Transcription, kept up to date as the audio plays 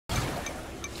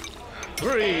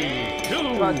3, 2,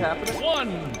 1,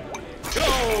 go!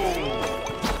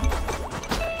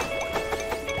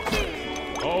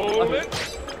 Hold it.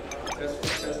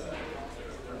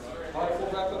 Alright, full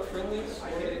wrap-up friendlies. We're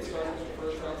going to get started with the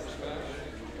first round for Smash.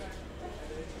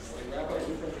 Wrap-up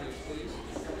 2 friendlies, please.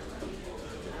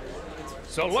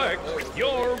 Select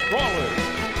your brawler.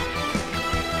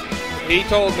 He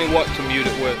told me what to mute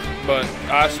it with, but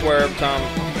I swear every time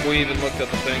we even looked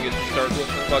at the thing, it starts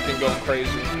fucking going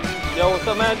crazy. Yo, what's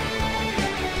up, man?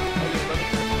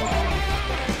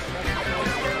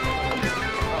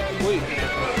 Sweet.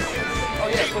 Oh,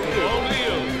 yeah, so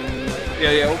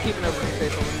yeah, we're keeping everything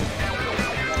safe over here.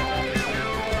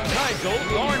 Nigel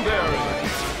Thornberry.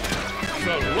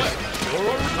 Select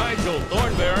your Nigel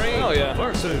Thornberry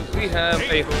versus. We have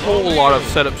a whole lot of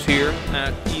setups here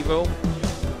at EVO.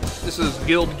 This is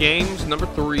Guild Games number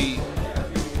 3.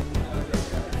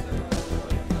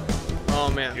 Oh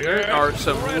man, there are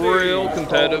some real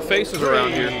competitive faces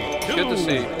around here. Good to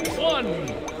see.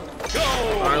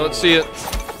 Alright, let's see it.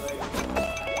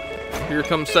 Here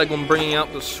comes Seeg bringing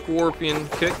out the scorpion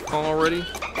kick already.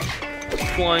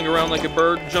 Flying around like a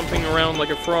bird, jumping around like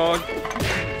a frog,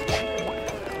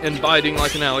 and biting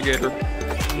like an alligator.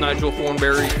 Nigel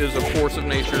Thornberry is a force of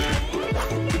nature.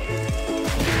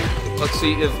 Let's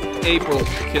see if April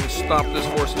can stop this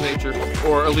force of nature,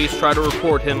 or at least try to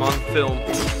record him on film.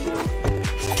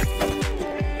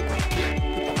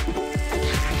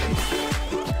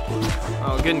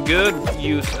 Oh, getting good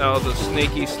use out of the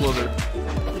snaky slither.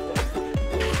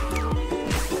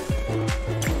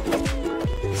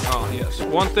 Oh yes,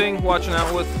 one thing watching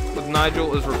out with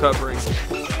Nigel is recovering.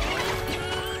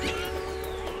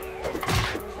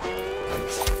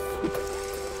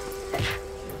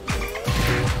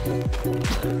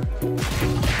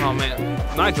 Oh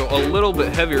man, Nigel a little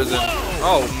bit heavier than.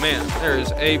 Oh man, there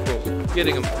is April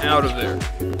getting him out of there.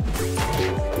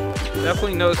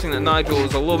 Definitely noticing that Nigel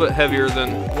is a little bit heavier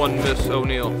than one Miss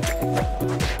O'Neill.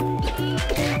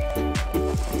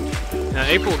 Now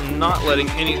April not letting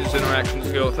any of these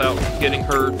interactions go without getting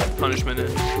her punishment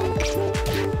in.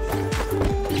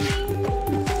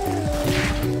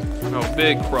 Oh,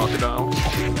 big crocodile.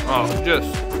 Oh,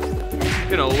 just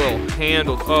getting a little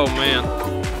handled. Oh man.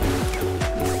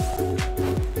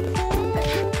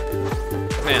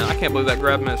 Man, I can't believe that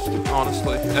grab missed,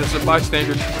 honestly. As a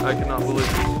bystander, I cannot believe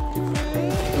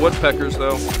it. Woodpeckers,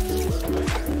 though.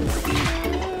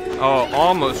 Oh,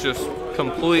 almost just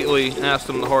completely asked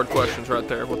them the hard questions right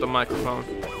there with the microphone.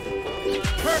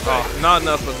 Oh, not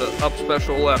enough of the up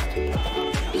special left.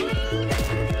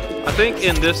 I think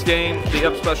in this game, the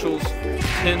up specials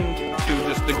tend to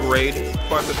just degrade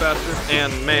quite a bit faster.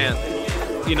 And man,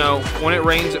 you know, when it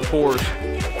rains, it pours.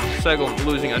 Seeg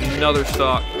losing another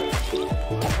stock.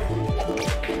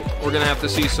 We're gonna have to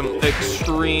see some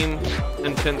extreme,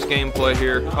 intense gameplay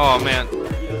here. Oh man,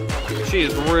 she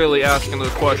is really asking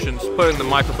those questions, putting the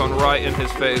microphone right in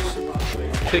his face,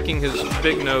 picking his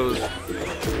big nose.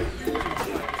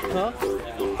 Huh?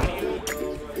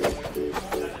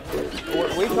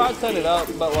 We tried setting it up,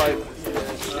 but like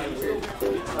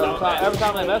every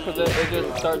time I mess with it, it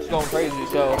just starts going crazy.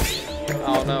 So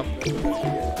I don't know.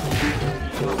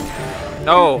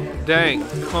 Oh dang,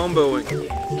 comboing.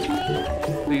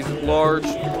 These large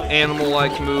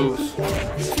animal-like moves.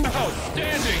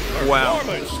 Wow,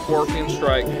 Scorpion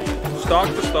Strike. Stock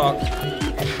for stock.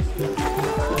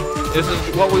 This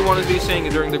is what we want to be seeing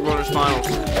during the Runners Finals.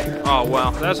 Oh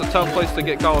wow, that's a tough place to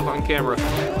get caught on camera.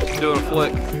 Doing a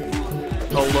flick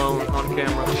alone on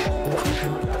camera.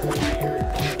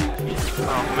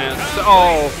 Oh man,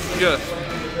 oh,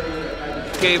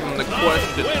 just gave him the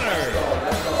question.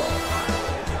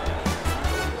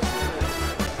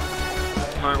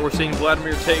 Alright, we're seeing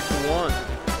Vladamir take 1.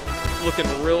 Looking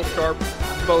real sharp.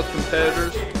 Both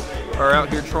competitors are out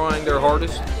here trying their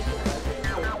hardest.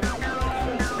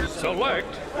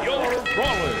 Select your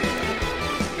brawler.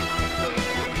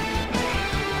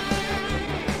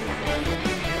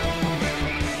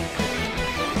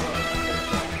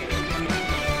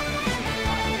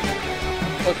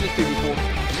 What's this do before?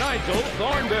 Nigel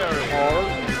Thornberry. Hard.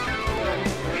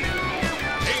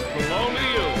 April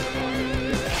O'Neill.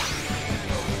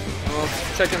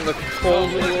 Checking the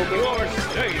controls a little bit,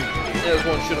 as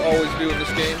one should always do in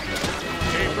this game.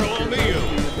 April O'Neill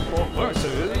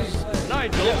versus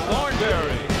Nigel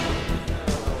Thornberry.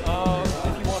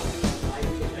 If you want to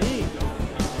do me.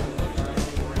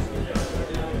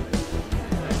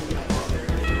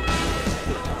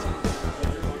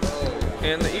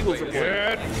 And the Eagles are playing.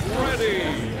 Get ready.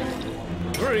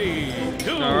 3,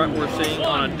 2, Alright, we're seeing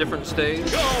on a different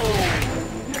stage. Go!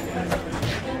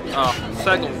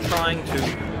 Seeg trying to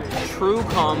true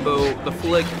combo the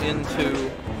flick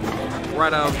into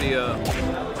right out of the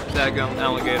daggum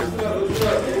alligator.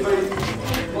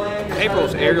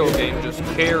 April's aerial game just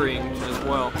carrying as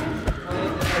well.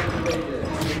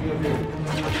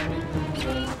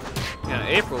 Yeah,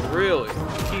 April really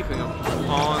keeping him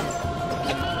on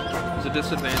as a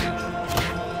disadvantage.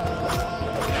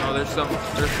 Oh, there's some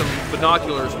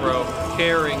binoculars, bro,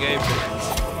 carrying April.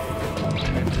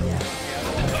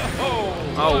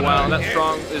 Oh wow, that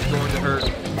strong is going to hurt.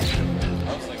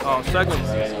 Oh,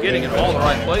 Seglin's getting in all the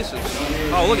right places.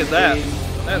 Oh, look at that.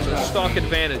 That's a stock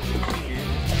advantage.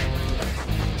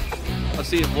 Let's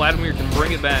see if Vladamir can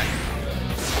bring it back.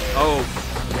 Oh,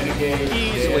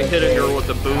 easily hitting her with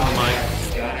the boom mic.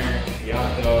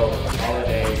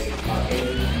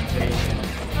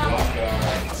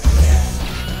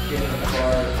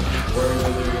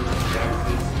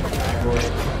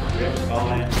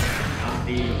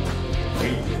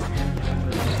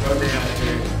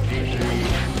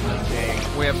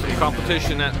 We have some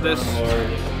competition at this.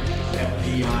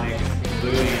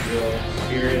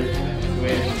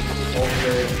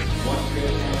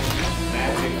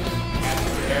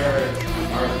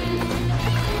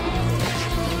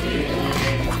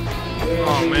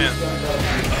 Oh man.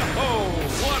 Oh,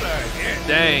 what a hit.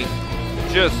 Dang.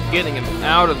 Just getting him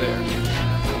out of there.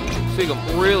 See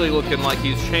him really looking like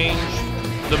he's changed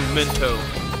the Minto.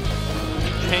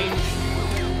 Changed.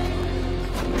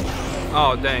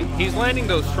 Oh dang. He's landing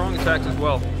those strong attacks as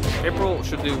well. April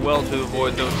should do well to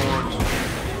avoid those horns.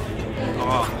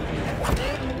 Oh.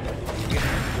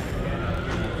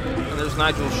 And there's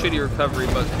Nigel's shitty recovery,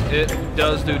 but it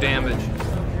does do damage.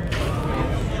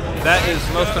 That is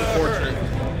most unfortunate.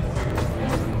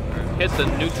 Hit the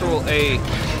neutral A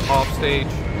off stage.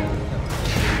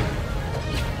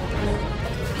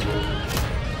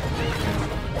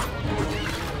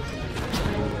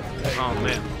 Oh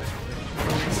man.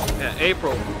 Yeah,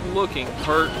 April looking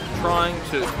hurt, trying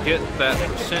to get that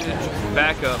percentage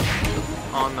back up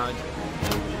on Nigel.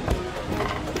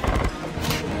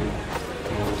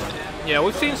 Yeah,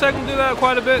 we've seen Seeg do that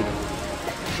quite a bit.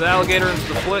 The alligator into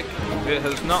the flick. It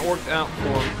has not worked out for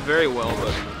him very well,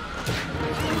 but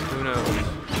who knows?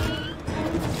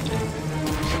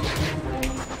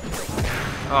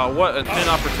 Oh, what an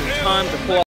inopportune time to pull off